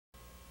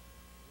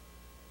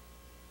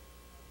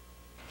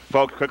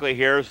Folks, quickly,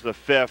 here's the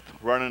fifth,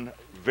 running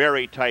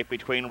very tight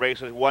between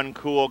races. 1,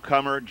 Cool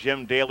Comer,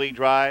 Jim Daly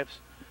drives.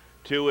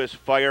 2 is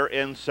Fire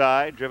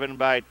Inside, driven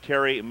by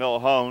Terry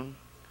Milhone.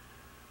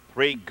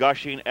 3,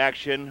 Gushing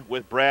Action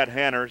with Brad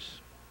Hanners.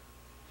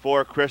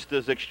 4,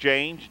 Christa's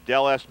Exchange,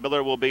 Del S.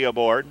 Miller will be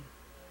aboard.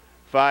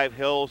 5,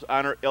 Hills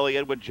Honor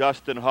Iliad with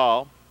Justin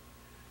Hall.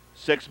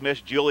 6, Miss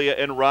Julia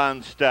and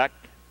Ron Steck.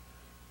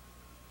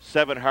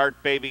 7,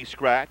 Heart Baby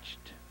Scratched.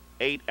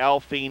 8,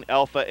 Alphine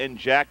Alpha and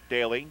Jack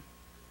Daly.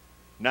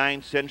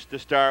 9, Cinch the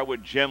Star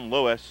with Jim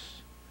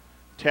Lewis.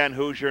 10,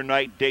 Hoosier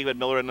Knight, David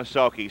Miller and the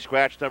Sulky.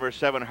 Scratch number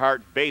 7,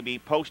 Heart Baby,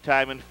 post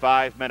time in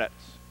 5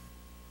 minutes.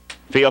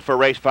 Field for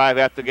race 5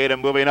 at the gate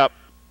and moving up.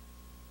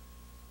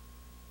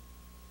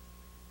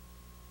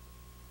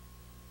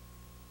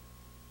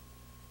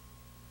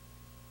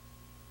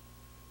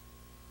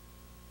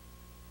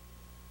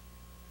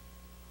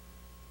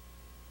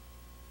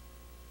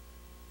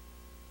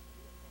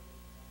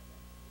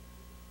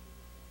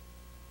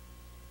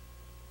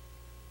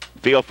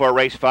 Field for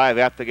race 5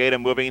 at the gate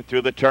and moving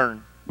through the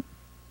turn.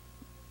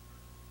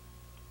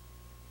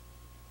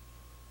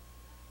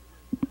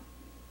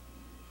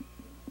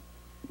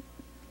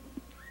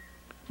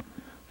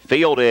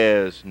 Field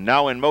is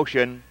now in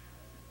motion.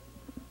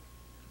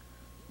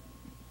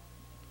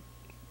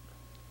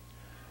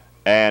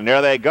 And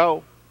there they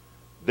go.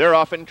 They're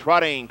off and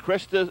trotting.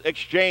 Christa's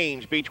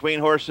Exchange between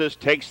horses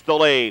takes the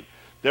lead.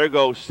 There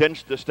goes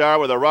Cinch the Star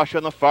with a rush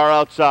on the far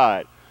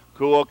outside.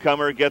 Cool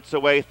Comer gets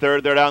away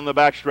third there down the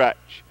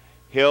backstretch.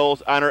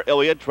 Hills Honor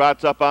Iliad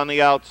trots up on the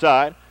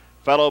outside,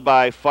 followed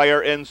by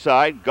Fire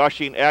Inside.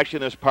 Gushing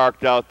Action is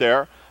parked out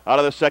there. Out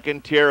of the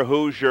second tier,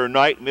 Hoosier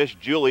Knight, Miss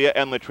Julia,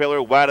 and the trailer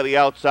wide of the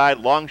outside.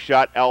 Long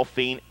shot,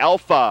 Alphine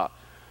Alpha.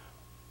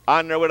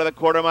 On their way to the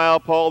quarter-mile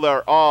pole,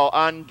 they're all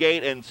on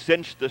gate, and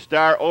Cinch the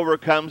Star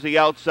overcomes the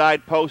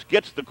outside post,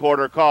 gets the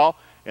quarter call,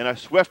 and a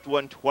swift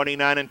one,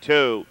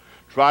 29-2.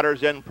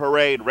 Trotters in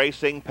parade,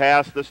 racing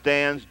past the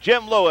stands.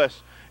 Jim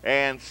Lewis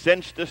and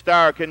Cinch the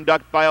Star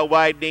conduct by a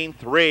widening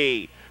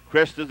 3.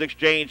 Christa's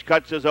Exchange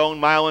cuts his own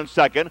mile in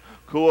second.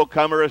 Cool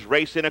Comer is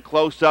racing a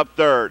close-up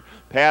third.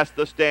 Past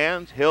the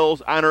stands,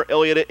 Hills Honor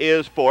Iliad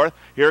is fourth.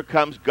 Here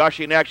comes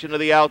Gushing Action to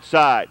the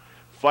outside.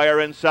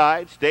 Fire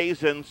Inside,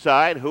 stays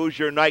inside.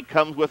 Hoosier Knight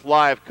comes with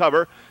live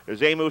cover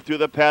as they move through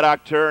the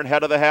paddock turn,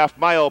 head of the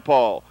half-mile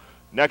pole.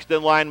 Next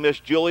in line,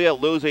 Miss Julia,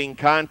 losing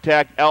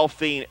contact,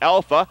 Alphine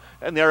Alpha,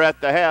 and they're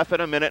at the half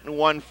in 1 minute and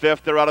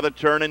 1/5. They're out of the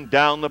turn and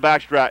down the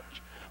backstretch.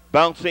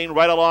 Bouncing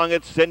right along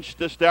it, Cinch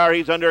the Star.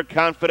 He's under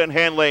confident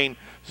handling.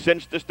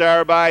 Cinch the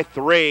Star by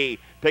 3.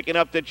 Picking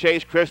up the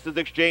chase, Christa's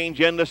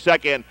Exchange in the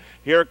second.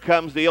 Here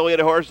comes the Iliad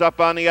horse up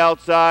on the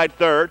outside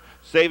third.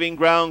 Saving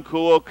ground,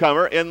 Cool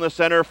Comer. In the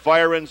center,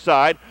 Fire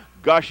Inside.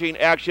 Gushing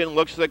Action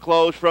looks to the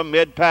close from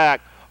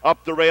mid-pack.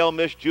 Up the rail,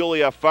 Miss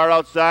Julia. Far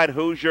outside,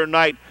 Hoosier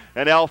Knight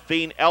and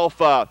Alphine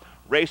Alpha.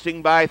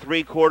 Racing by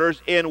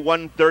 3/4 in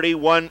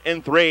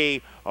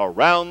 1:31-3.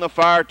 Around the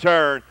far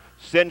turn.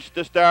 Cinch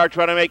the Star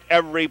trying to make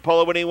every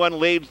pull. When anyone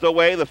leads the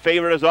way, the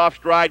favorite is off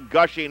stride,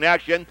 Gushing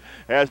Action,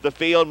 as the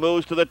field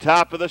moves to the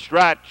top of the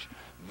stretch.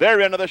 They're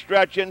into the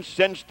stretch, and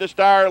Cinch the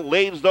Star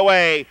leads the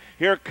way.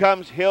 Here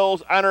comes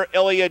Hills Honor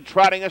Iliad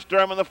trotting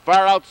astern on the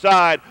far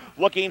outside,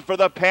 looking for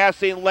the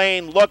passing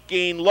lane,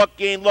 looking.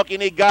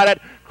 He got it.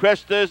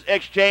 Christa's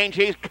Exchange,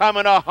 he's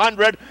coming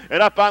 100,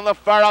 and up on the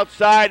far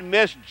outside,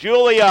 Miss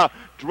Julia,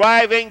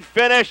 driving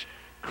finish.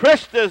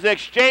 Christa's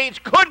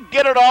Exchange could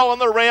get it all on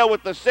the rail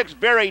with the 6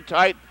 very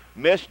tight,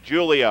 Miss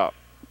Julia.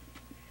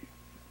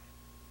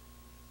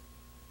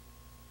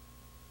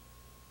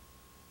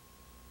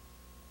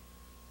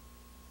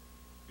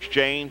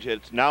 Exchange,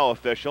 it's now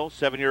official.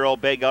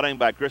 7-year-old bay gelding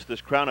by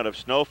Christa's Crown out of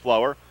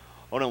Snowflower.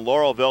 Owned in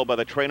Laurelville by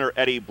the trainer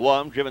Eddie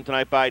Blum. Driven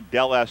tonight by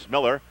Del S.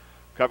 Miller.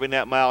 Covering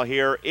that mile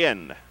here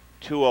in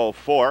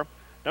 2:04.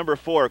 Number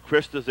 4,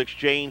 Christa's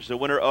Exchange, the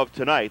winner of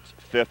tonight's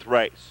 5th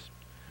race.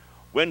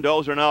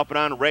 Windows are now open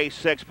on race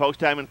 6,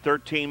 post time in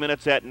 13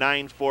 minutes at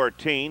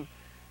 9:14.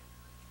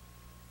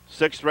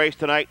 6th race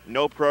tonight,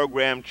 no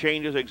program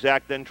changes,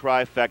 exacta and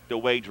trifecta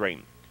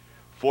wagering.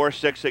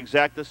 4-6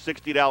 exacta,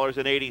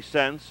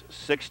 $60.80,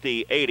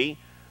 60.80.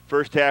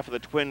 First half of the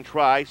twin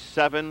try,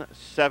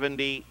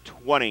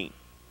 770.20.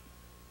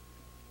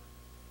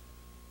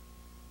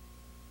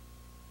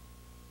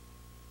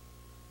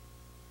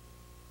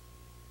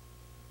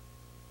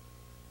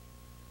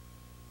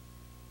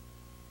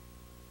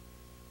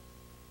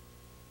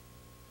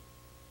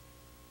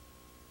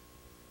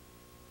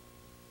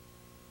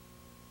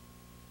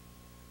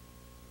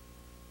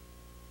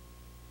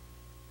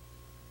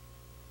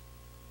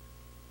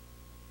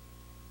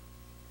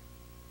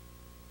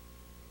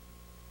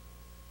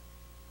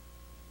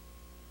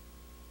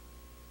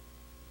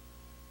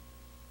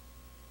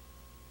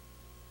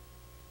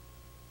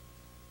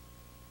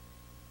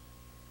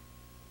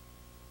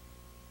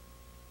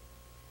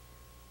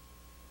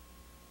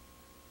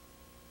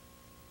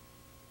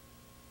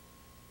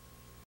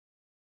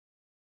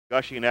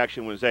 Gushing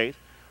Action was 8th.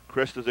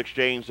 Christa's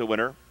Exchange the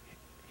winner.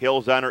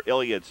 Hills Honor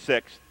Iliad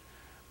 6th.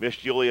 Miss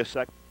Julia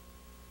 2nd.